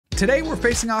Today we're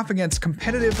facing off against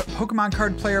competitive Pokemon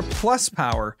card player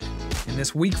Pluspower in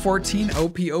this Week 14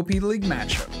 OPOP League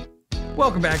matchup.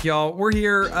 Welcome back, y'all. We're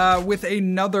here with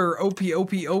another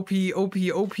OPOP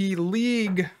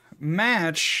League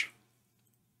match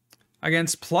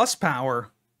against Pluspower.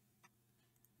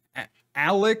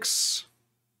 Alexa,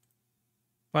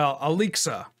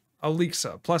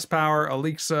 Pluspower,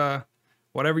 Alexa,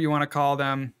 whatever you want to call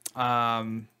them.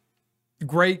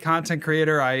 Great content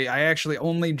creator. I actually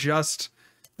only just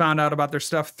found out about their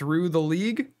stuff through the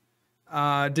league.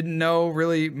 Didn't know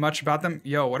really much about them.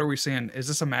 Yo, what are we seeing? Is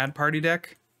this a Mad Party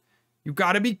deck? You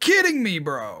gotta be kidding me,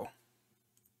 bro.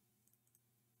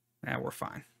 Nah, we're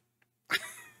fine.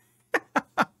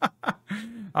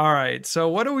 All right, so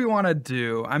what do we want to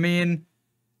do? I mean,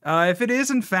 if it is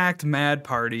in fact Mad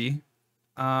Party,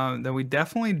 then we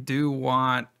definitely do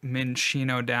want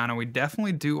Minccino down, and we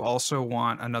definitely do also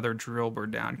want another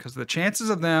Drillbur down, because the chances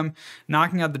of them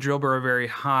knocking out the Drillbur are very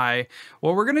high.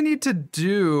 What we're going to need to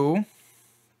do,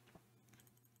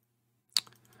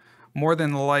 more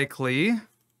than likely,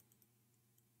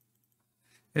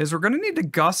 is we're going to need to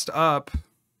gust up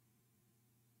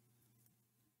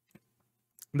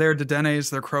their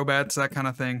Dedennes, their Crobats, that kind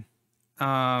of thing.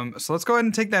 So let's go ahead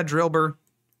and take that Drillbur.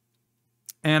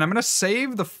 And I'm going to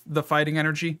save the fighting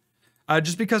energy,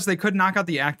 just because they could knock out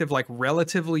the active like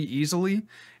relatively easily.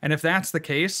 And if that's the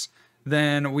case,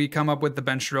 then we come up with the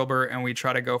bench Drillbur and we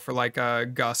try to go for like a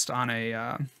gust on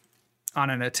an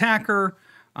attacker,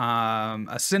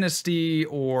 a Sinistea,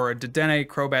 or a Dedenne,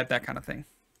 Crobat, that kind of thing.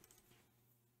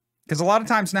 Because a lot of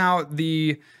times now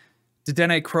the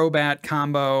Dedenne Crobat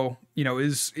combo, you know,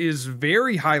 is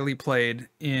very highly played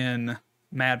in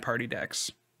Mad Party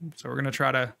decks. So we're going to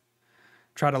try to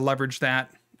leverage that.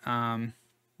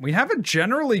 We have a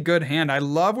generally good hand. I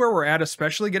love where we're at,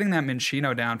 especially getting that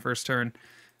Minccino down first turn.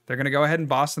 They're going to go ahead and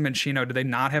boss the Minccino. Do they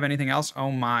not have anything else?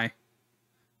 Oh my.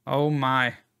 Oh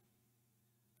my.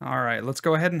 All right, let's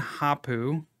go ahead and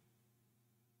Hapu.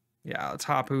 Yeah, let's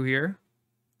Hapu here.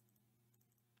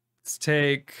 Let's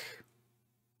take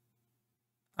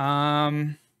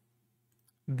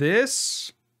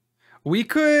this. We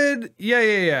could,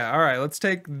 yeah. All right, let's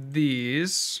take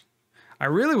these. I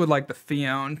really would like the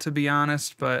Fion, to be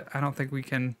honest, but I don't think we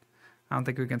can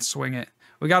swing it.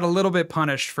 We got a little bit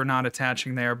punished for not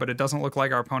attaching there, but it doesn't look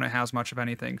like our opponent has much of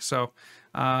anything. So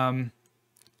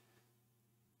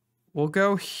we'll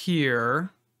go here.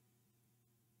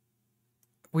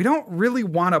 We don't really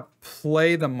want to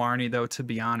play the Marnie, though, to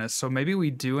be honest. So maybe we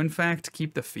do, in fact,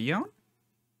 keep the Fion?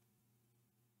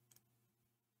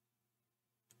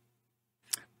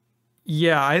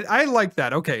 Yeah, I like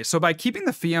that. Okay, so by keeping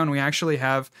the Fion, we actually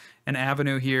have an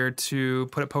avenue here to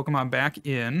put a Pokemon back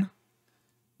in.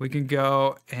 We can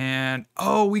go and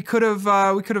we could have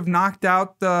knocked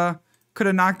out the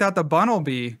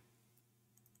Bunnelby.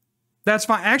 That's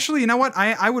fine. Actually, you know what?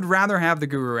 I would rather have the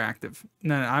Guru active.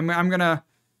 No, I'm gonna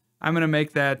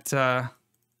make that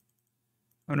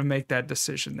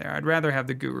decision there. I'd rather have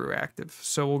the Guru active.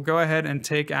 So we'll go ahead and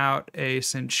take out a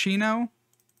Cinccino.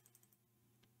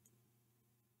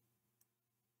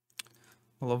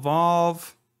 We'll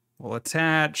evolve. We'll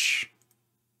attach.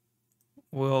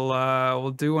 We'll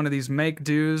do one of these make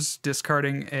do's,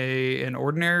 discarding an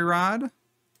ordinary rod.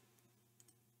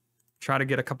 Try to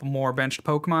get a couple more benched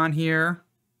Pokemon here.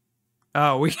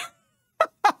 Oh, we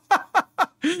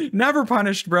never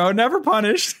punished, bro. Never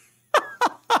punished.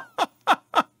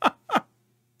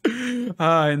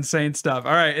 Insane stuff.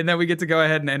 All right, and then we get to go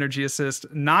ahead and energy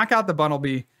assist, knock out the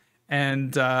Bunnelby,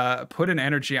 and put an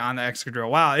energy on the Excadrill.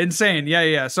 Wow, insane.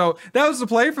 Yeah. So that was the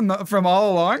play from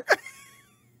all along.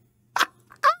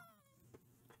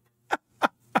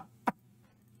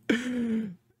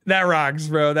 That rocks,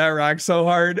 bro. That rocks so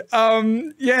hard.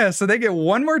 Yeah, so they get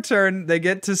one more turn. They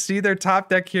get to see their top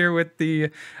deck here with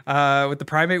the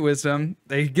Primate Wisdom.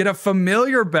 They get a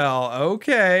Familiar Bell.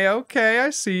 Okay, I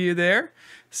see you there.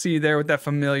 See you there with that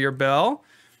Familiar Bell.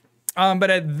 But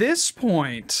at this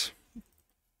point,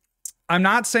 I'm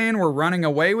not saying we're running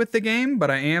away with the game, but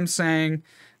I am saying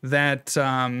that,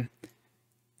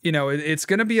 you know, it's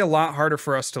going to be a lot harder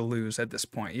for us to lose at this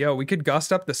point. Yo, we could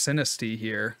gust up the Sinistea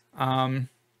here.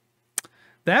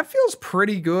 That feels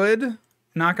pretty good,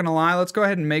 not going to lie. Let's go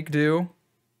ahead and make do.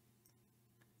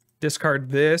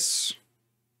 Discard this.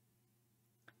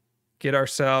 Get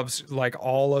ourselves, like,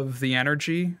 all of the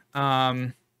energy.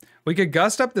 We could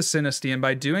gust up the Sinistea, and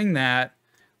by doing that,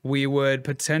 we would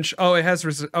potentially... it has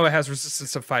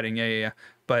resistance of fighting. Yeah.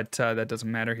 But that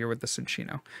doesn't matter here with the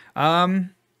Cinccino.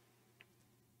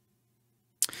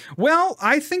 Well,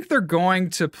 I think they're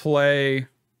going to play...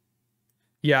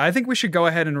 Yeah, I think we should go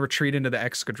ahead and retreat into the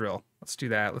Excadrill. Let's do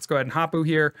that. Let's go ahead and Hapu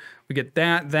here. We get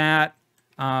that.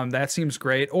 That seems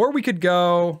great. Or we could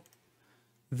go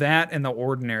that and the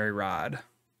ordinary rod.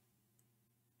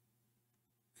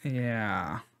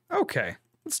 Yeah. Okay.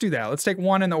 Let's do that. Let's take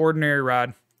one in the ordinary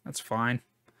rod. That's fine.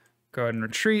 Go ahead and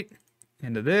retreat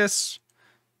into this.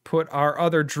 Put our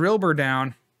other Drillbur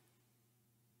down.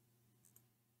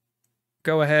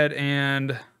 Go ahead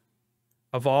and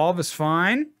evolve is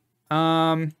fine.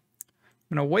 I'm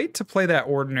going to wait to play that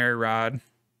ordinary rod.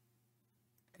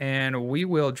 And we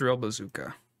will drill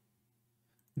bazooka.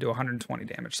 Do 120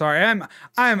 damage. Sorry,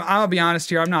 I'll be honest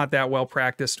here, I'm not that well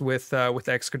practiced with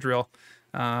Excadrill.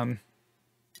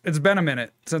 It's been a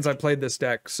minute since I played this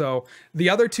deck. So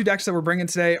the other two decks that we're bringing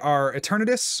today are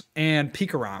Eternatus and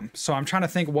PikaRom. So I'm trying to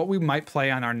think what we might play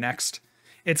on our next.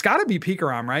 It's got to be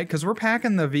PikaRom, right? Because we're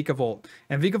packing the Vikavolt,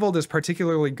 and Vikavolt is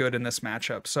particularly good in this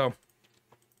matchup. So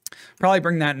probably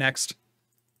bring that next.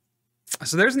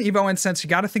 So there's an Evo Incense. You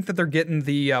got to think that they're getting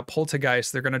the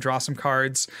Poltergeist. They're going to draw some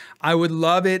cards. I would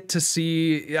love to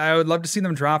see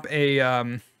them drop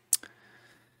a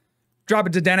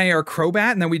Dedenne or a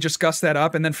Crobat, and then we just gust that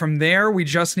up. And then from there, we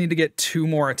just need to get 2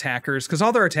 more attackers because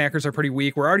all their attackers are pretty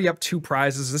weak. We're already up 2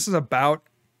 prizes. This is about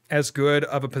as good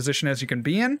of a position as you can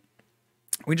be in.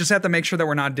 We just have to make sure that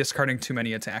we're not discarding too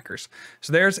many attackers.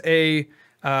 So there's a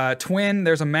Twin.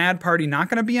 There's a Mad Party. Not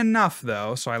going to be enough,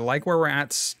 though, so I like where we're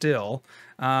at still.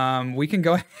 We can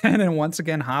go ahead and once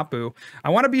again Hapu.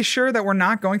 I want to be sure that we're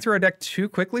not going through our deck too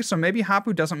quickly, so maybe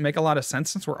Hapu doesn't make a lot of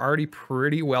sense since we're already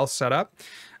pretty well set up.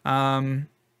 I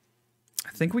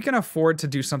think we can afford to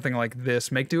do something like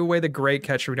this. Make do away the Great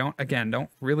Catcher. We don't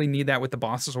really need that with the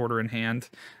boss's order in hand.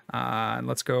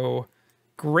 Let's go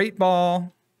Great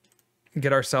Ball.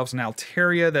 Get ourselves an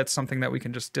Altaria. That's something that we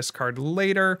can just discard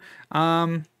later.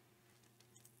 And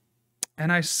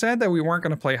I said that we weren't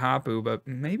going to play Hapu, but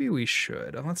maybe we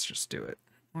should. Let's just do it.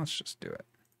 Let's just do it.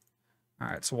 All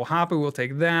right, so Hapu, we'll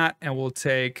take that, and we'll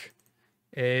take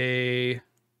a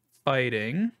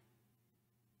Fighting.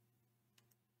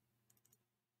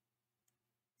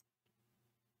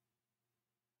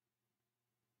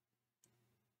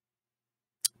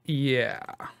 Yeah,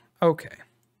 okay.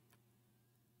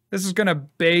 This is going to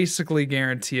basically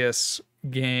guarantee us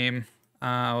game.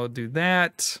 We'll do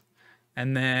that.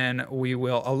 And then we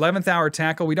will 11th Hour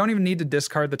Tackle. We don't even need to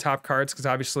discard the top cards because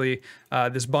obviously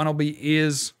this Bunnelby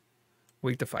is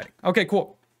weak to fighting. Okay,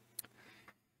 cool.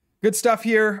 Good stuff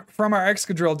here from our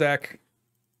Excadrill deck.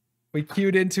 We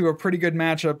queued into a pretty good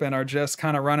matchup and are just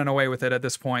kind of running away with it at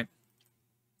this point.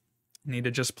 Need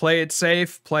to just play it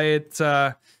safe, play it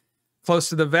close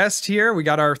to the vest here. We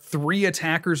got our 3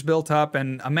 attackers built up,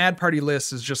 and a Mad Party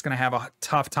list is just going to have a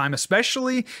tough time,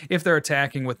 especially if they're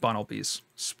attacking with Bunnelbys.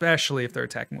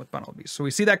 So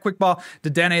we see that Quick Ball.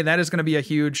 Dedenne, that is going to be a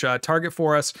huge target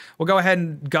for us. We'll go ahead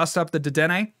and gust up the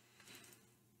Dedenne.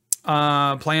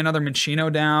 Play another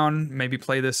Minccino down. Maybe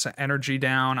play this energy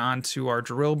down onto our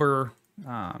Drillbur.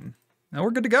 And we're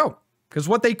good to go. Because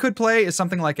what they could play is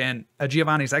something like a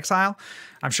Giovanni's Exile.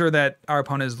 I'm sure that our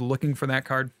opponent is looking for that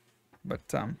card. But,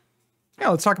 yeah,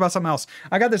 let's talk about something else.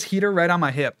 I got this heater right on my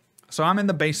hip. So I'm in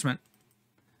the basement.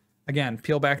 Again,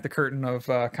 peel back the curtain of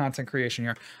content creation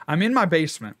here. I'm in my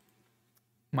basement.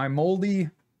 My moldy...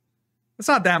 It's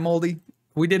not that moldy.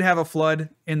 We did have a flood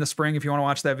in the spring. If you want to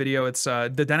watch that video, it's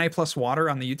Dedenne plus water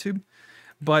on the YouTube.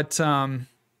 But, okay,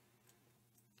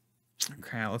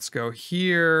 let's go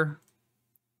here.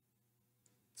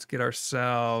 Let's get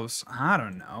ourselves... I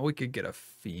don't know. We could get a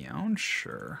Fion,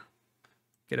 sure.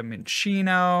 Get a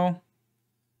Minccino.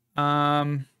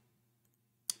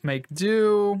 Make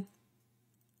do.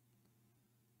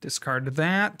 Discard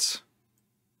that.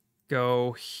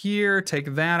 Go here.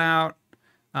 Take that out.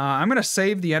 I'm going to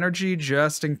save the energy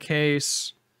just in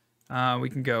case. We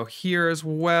can go here as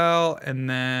well. And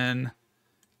then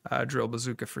drill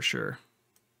bazooka for sure.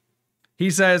 He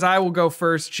says, I will go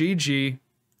first. GG.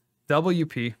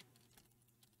 WP.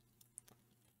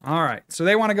 All right, so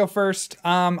they want to go first.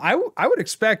 I would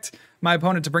expect my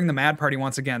opponent to bring the Mad Party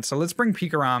once again. So let's bring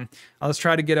PikaRom. Let's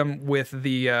try to get him with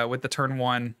the turn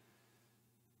 1.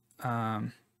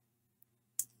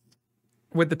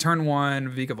 With the turn 1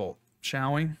 Vikavolt,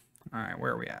 shall we? All right,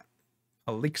 where are we at?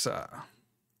 Alexa.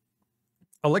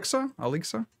 But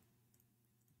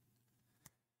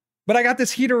I got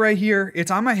this heater right here. It's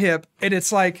on my hip, and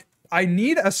it's like I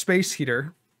need a space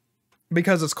heater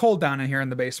because it's cold down in here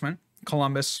in the basement.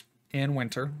 Columbus in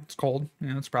winter. It's cold.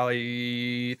 You know, it's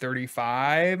probably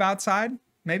 35 outside,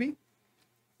 maybe.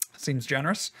 Seems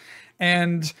generous.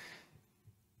 But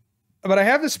I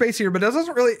have this space heater, but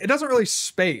it doesn't really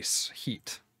space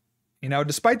heat. You know,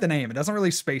 despite the name, it doesn't really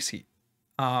space heat.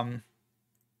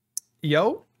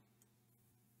 Yo.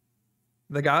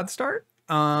 The God start?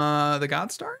 The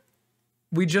God start?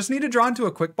 We just need to draw into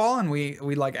a quick ball and we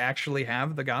like actually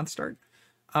have the God start.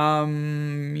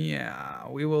 Yeah,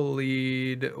 we'll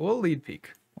lead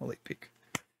peak. We'll lead peak.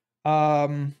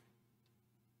 But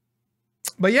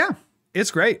yeah,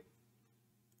 it's great.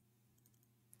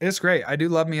 It's great. I do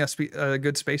love me a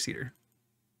good Space Eater.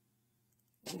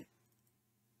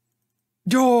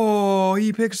 Yo,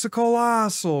 he picks the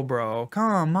Colossal, bro.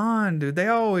 Come on, dude. They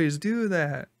always do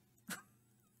that.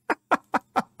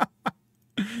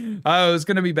 It was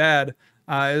gonna be bad.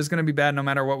 It was gonna be bad no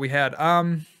matter what we had.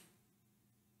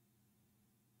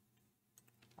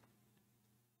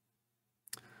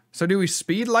 So do we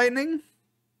speed lightning?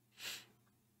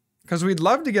 Because we'd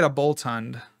love to get a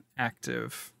Boltund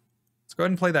active. Let's go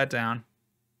ahead and play that down.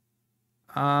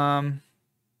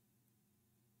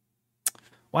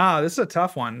 Wow, this is a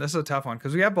tough one. This is a tough one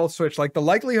because we have both switch. Like the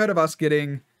likelihood of us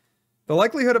getting a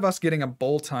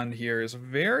Boltund here is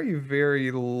very,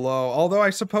 very low. Although I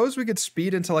suppose we could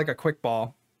speed into like a quick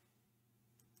ball.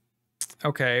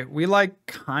 Okay, we like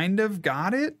kind of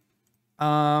got it.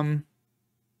 Wow,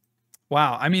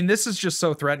 I mean, this is just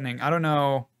so threatening. I don't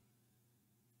know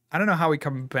how we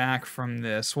come back from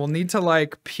this. We'll need to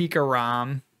like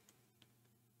PikaRom.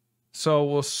 So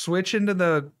we'll switch into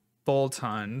the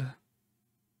Boltund.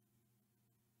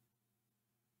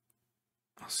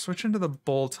 I'll switch into the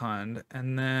Boltund,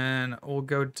 and then we'll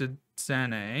go to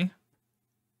Dene.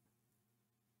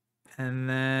 And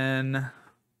then...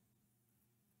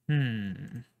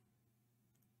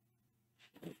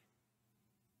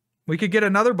 We could get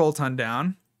another Boltund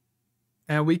down.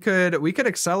 And we could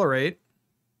accelerate.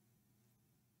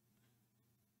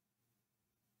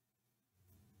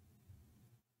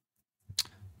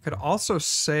 Could also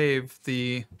save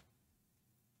the...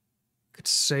 Could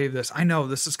save this. I know,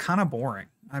 this is kind of boring.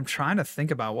 I'm trying to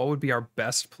think about what would be our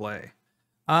best play.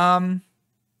 We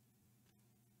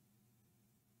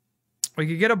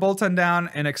could get a Boltund down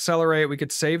and accelerate. We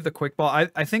could save the quick ball.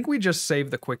 I think we just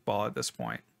save the quick ball at this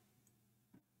point.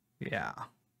 Yeah.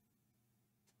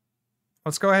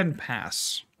 Let's go ahead and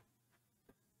pass.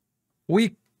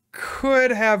 We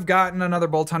could have gotten another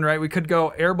Boltund, right? We could go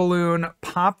Air Balloon,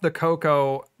 pop the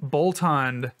Coco,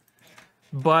 Boltund,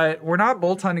 but we're not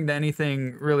Boltunding to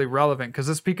anything really relevant because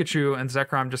this Pikachu and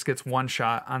Zekrom just gets one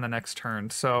shot on the next turn.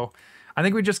 So I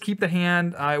think we just keep the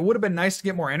hand. It would have been nice to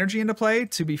get more energy into play,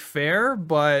 to be fair,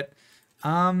 but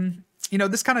you know,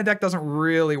 this kind of deck doesn't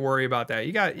really worry about that.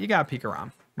 You got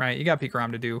PikaRom, right? You got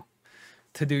PikaRom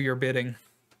to do your bidding.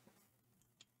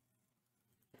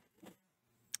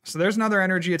 So there's another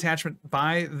energy attachment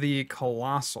by the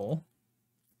Colossal.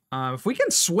 If we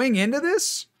can swing into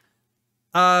this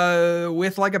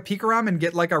with like a PikaRom and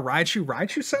get like a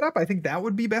Raichu set up, I think that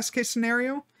would be best case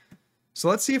scenario. So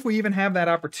let's see if we even have that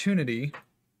opportunity.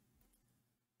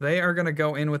 They are going to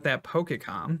go in with that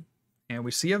Pokecom. And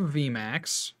we see a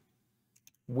VMAX.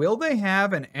 Will they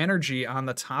have an energy on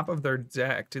the top of their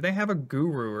deck? Do they have a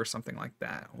Guru or something like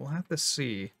that? We'll have to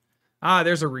see. Ah,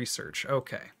 there's a Research.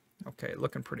 Okay. Okay,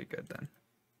 looking pretty good then.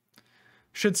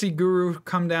 Should see Guru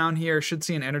come down here. Should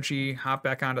see an energy hop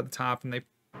back onto the top. And they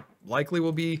likely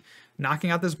will be knocking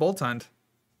out this Boltund.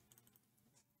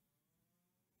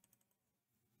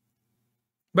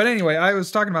 But anyway, I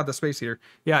was talking about the Space Heater.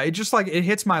 Yeah, it just like, it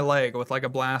hits my leg with like a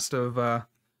blast of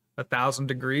 1,000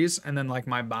 degrees. And then like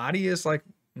my body is like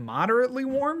moderately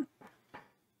warm.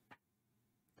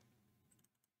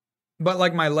 But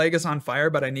like my leg is on fire,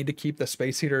 but I need to keep the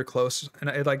Space Heater close. And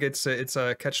it's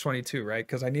a catch-22, right?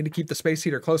 Because I need to keep the Space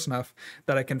Heater close enough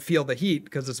that I can feel the heat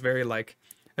because it's very like,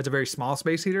 it's a very small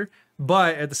Space Heater.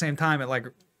 But at the same time, it like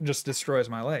just destroys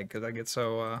my leg because I get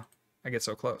so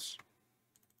close.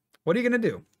 What are you gonna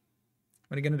do?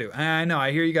 What are you gonna do? I know,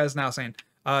 I hear you guys now saying,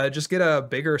 just get a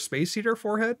bigger Space Heater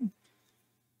forehead.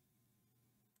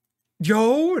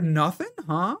 Yo, nothing,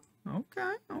 huh?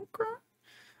 Okay, okay,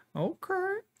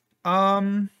 okay.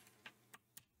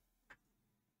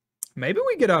 Maybe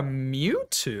we get a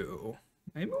Mewtwo.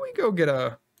 Maybe we go get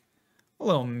a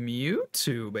little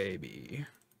Mewtwo, baby.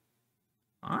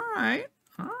 All right,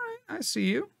 I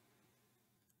see you.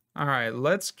 All right,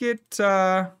 let's get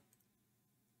that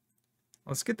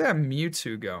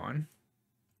Mewtwo going.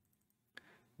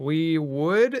 We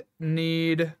would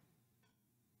need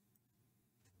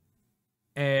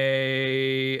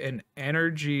an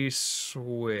energy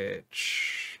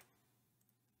switch.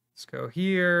 Let's go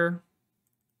here.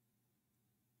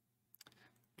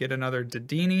 Get another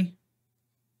Dedenne.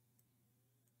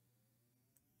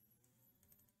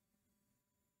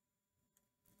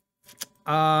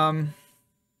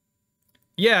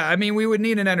 Yeah, I mean, we would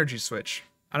need an energy switch.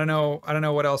 I don't know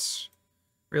what else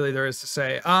really there is to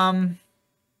say.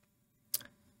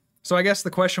 So I guess the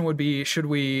question would be, should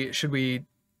we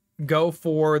go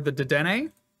for the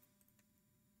Dedenne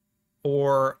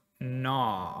or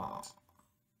nah?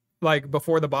 Like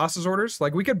before the boss's orders?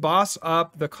 Like we could boss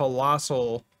up the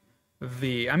Colossal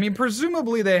V. I mean,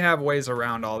 presumably they have ways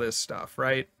around all this stuff,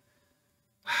 right?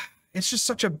 It's just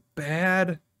such a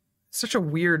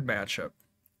weird matchup.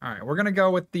 All right, we're gonna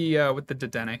go with the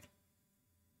Dedenne.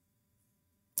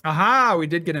 Aha, we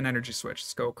did get an energy switch.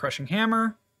 Let's go Crushing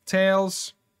Hammer,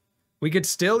 Tails. We could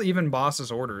still even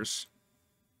boss's orders.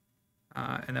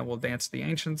 And then we'll dance the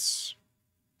Ancients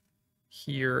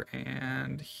here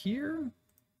and here.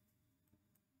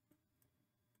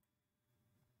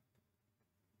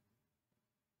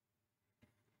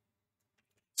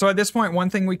 So at this point,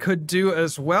 one thing we could do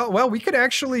as well, we could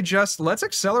actually just, let's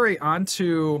accelerate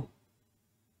onto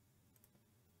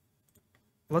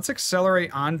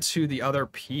the other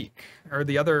peak, or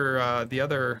the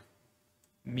other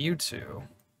Mewtwo.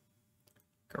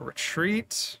 Go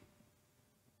retreat.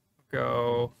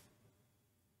 Go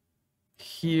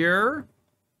here.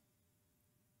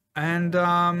 And,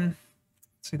 let's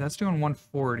see, that's doing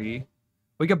 140.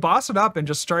 We could boss it up and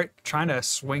just start trying to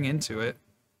swing into it.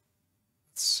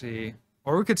 Let's see.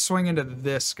 Or we could swing into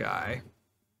this guy.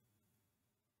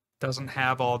 Doesn't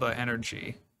have all the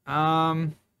energy.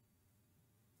 What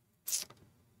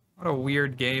a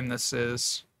weird game this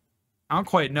is. I don't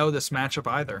quite know this matchup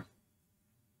either.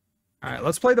 All right,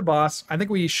 let's play the boss. I think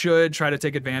we should try to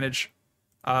take advantage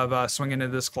of swinging into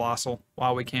this Colossal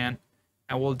while we can.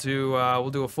 And we'll do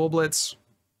a full blitz.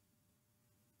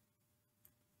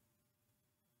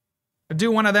 Do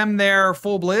one of them there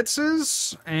full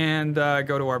blitzes and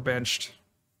go to our benched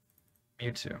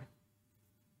Mewtwo.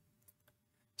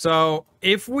 So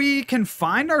if we can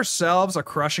find ourselves a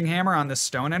Crushing Hammer on this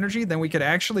Stone Energy, then we could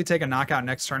actually take a knockout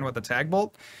next turn with a Tag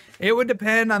Bolt. It would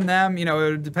depend on them, you know,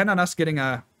 it would depend on us getting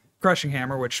a Crushing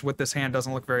Hammer, which with this hand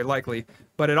doesn't look very likely.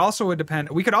 But it also would depend,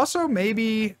 we could also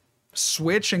maybe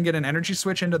switch and get an energy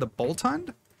switch into the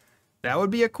Boltund. That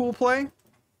would be a cool play.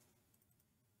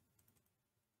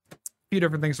 Few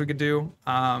different things we could do.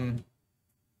 But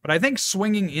I think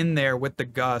swinging in there with the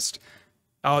Gust.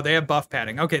 Oh, they have buff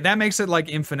padding. Okay, that makes it like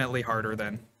infinitely harder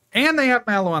then. And they have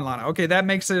Mallow and Lana. Okay, that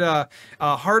makes it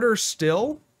harder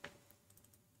still.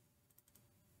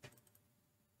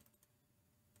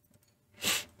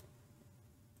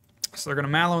 So they're gonna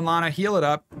Mallow and Lana, heal it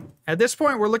up. At this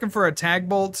point, we're looking for a Tag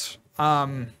Bolt.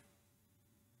 We're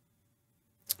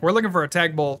looking for a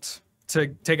Tag Bolt to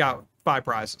take out 5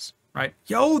 prizes. Right?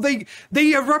 Yo, they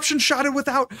eruption shot it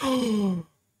without.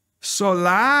 So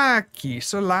lucky,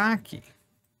 so lucky.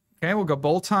 Okay, we'll go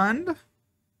Boltund.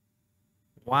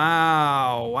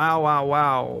 Wow, wow, wow,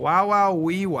 wow, wow, wow,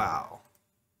 wee wow.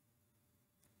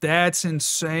 That's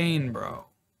insane, bro.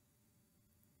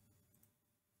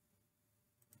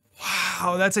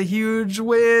 Wow, that's a huge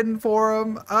win for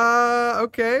him.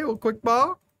 Okay, we'll quick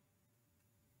ball.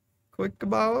 Quick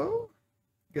ball.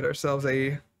 Get ourselves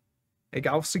a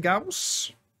Gaussy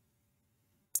Gauss.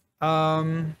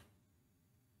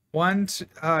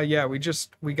 Yeah,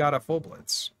 we got a full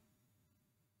blitz.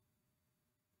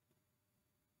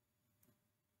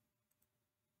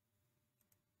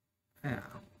 Yeah,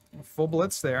 full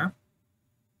blitz there.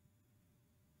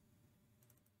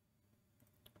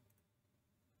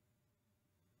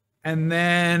 And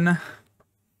then,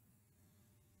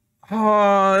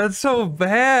 oh, that's so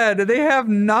bad. They have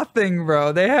nothing,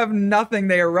 bro. They have nothing.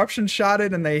 They eruption shot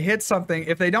it and they hit something.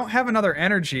 If they don't have another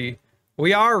energy,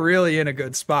 we are really in a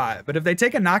good spot. But if they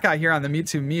take a knockout here on the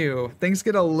Mewtwo Mew, things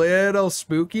get a little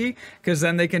spooky because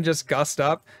then they can just gust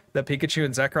up the Pikachu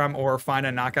and Zekrom or find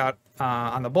a knockout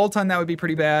on the Boltund. That would be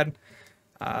pretty bad.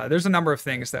 There's a number of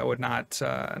things that would not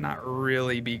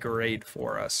really be great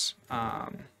for us.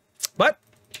 But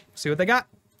see what they got.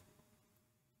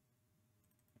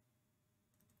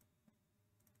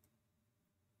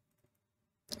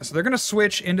 So they're going to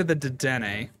switch into the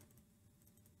Dedenne.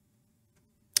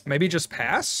 Maybe just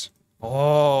pass?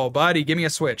 Oh, buddy, give me a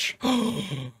switch.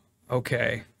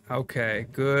 Okay. Okay.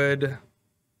 Good.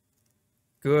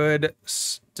 Good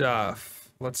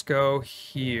stuff. Let's go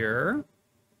here.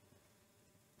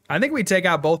 I think we take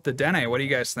out both Dedenne. What do you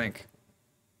guys think?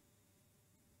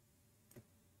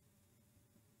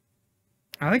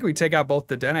 I think we take out both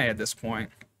Dedenne at this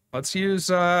point. Let's use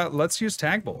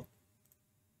Tag Bolt.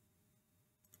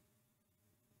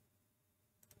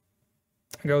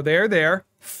 Go there.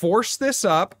 Force this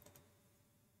up.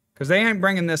 Because they ain't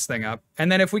bringing this thing up.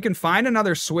 And then if we can find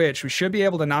another switch, we should be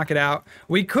able to knock it out.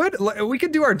 We could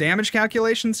do our damage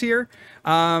calculations here.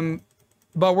 But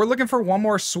we're looking for one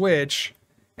more switch.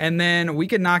 and then we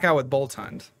can knock out with Bolt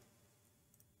Hunt.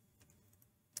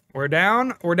 We're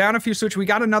down a few switch. We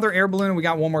got another air balloon. We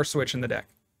got one more switch in the deck.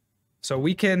 So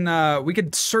we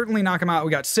could certainly knock him out.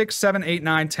 We got 6, 7, 8,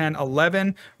 9, 10,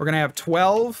 11. We're going to have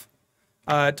 12.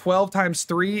 12 times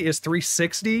 3 is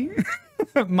 360.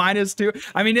 Minus 2.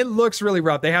 I mean, it looks really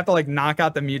rough. They have to like knock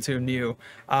out the Mewtwo Mew.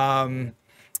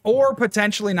 Or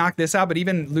potentially knock this out, but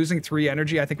even losing 3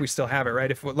 energy, I think we still have it, right?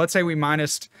 If let's say we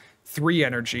minus 3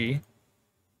 energy,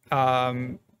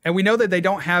 and we know that they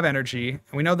don't have energy,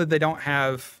 and we know that they don't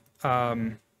have,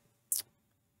 yeah,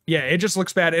 it just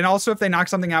looks bad. And also, if they knock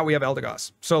something out, we have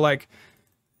Eldegoss. So like,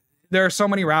 there are so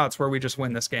many routes where we just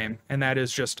win this game, and that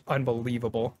is just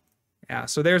unbelievable. Yeah,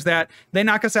 so there's that. They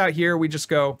knock us out here, we just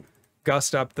go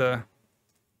gust up the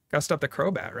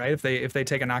Crobat, right? If they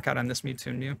take a knockout on this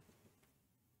Mewtwo Mew.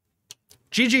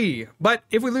 GG. But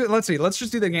if we lose, let's see, let's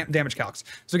just do the damage calcs.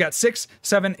 So we got 6,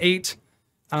 7, 8,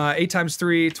 8 times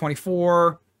 3,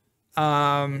 24,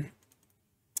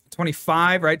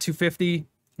 25, right? 250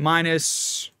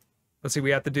 minus, let's see,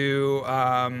 we have to do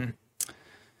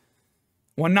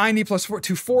 190 plus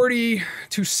 240,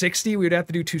 260. We would have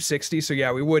to do 260. So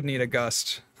yeah, we would need a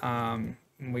gust.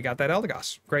 We got that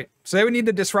Eldegoss. Great. So they would need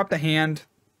to disrupt the hand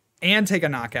and take a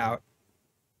knockout.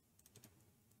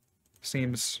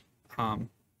 Seems how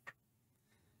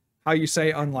you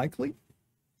say unlikely?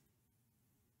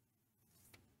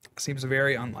 Seems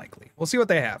very unlikely. We'll see what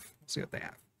they have. We'll see what they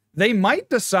have. They might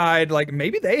decide, like,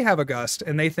 maybe they have a gust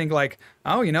and they think like,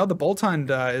 oh, you know, the Bolt Hunt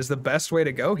is the best way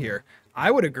to go here. I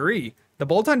would agree. The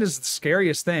Bolt Hunt is the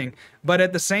scariest thing, but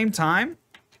at the same time,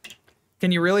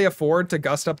 can you really afford to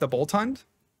gust up the Bolt Hunt?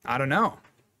 I don't know.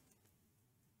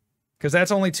 Because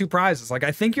that's only 2 prizes. Like,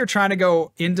 I think you're trying to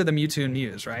go into the Mewtwo and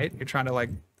Mews, right? You're trying to, like,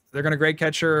 they're going to Great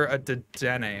Catcher a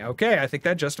Dedenne. Okay, I think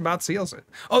that just about seals it.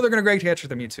 Oh, they're going to Great Catcher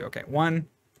the Mewtwo. Okay, 1.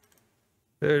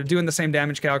 They're doing the same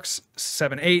damage calcs.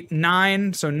 7, 8,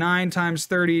 9. So 9 times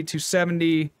 30,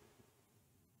 270.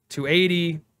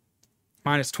 280.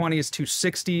 Minus 20 is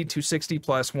 260. 260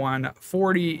 plus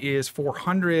 140 is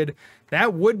 400.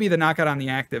 That would be the knockout on the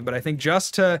active, but I think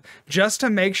just to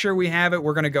make sure we have it,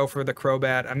 we're going to go for the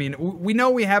Crobat. I mean, we know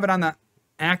we have it on the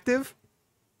active,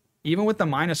 even with the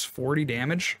minus 40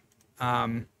 damage. Yeah,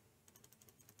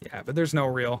 but there's no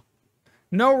real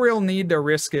need to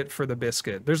risk it for the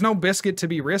biscuit. There's no biscuit to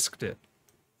be risked it,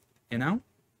 you know?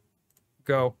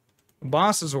 Go.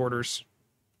 Boss's orders.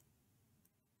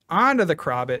 Onto the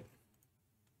Crobat.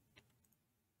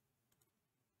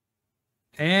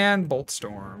 And Bolt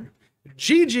Storm.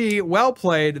 GG, well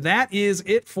played. That is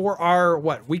it for our,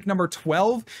 week number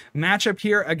 12 matchup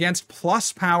here against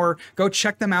Pluspower. Go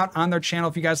check them out on their channel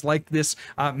if you guys like this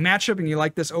matchup and you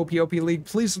like this OPOP League.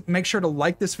 Please make sure to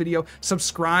like this video,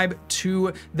 subscribe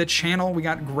to the channel. We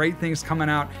got great things coming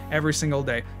out every single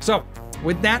day. So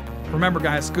with that, remember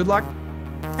guys, good luck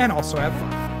and also have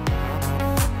fun.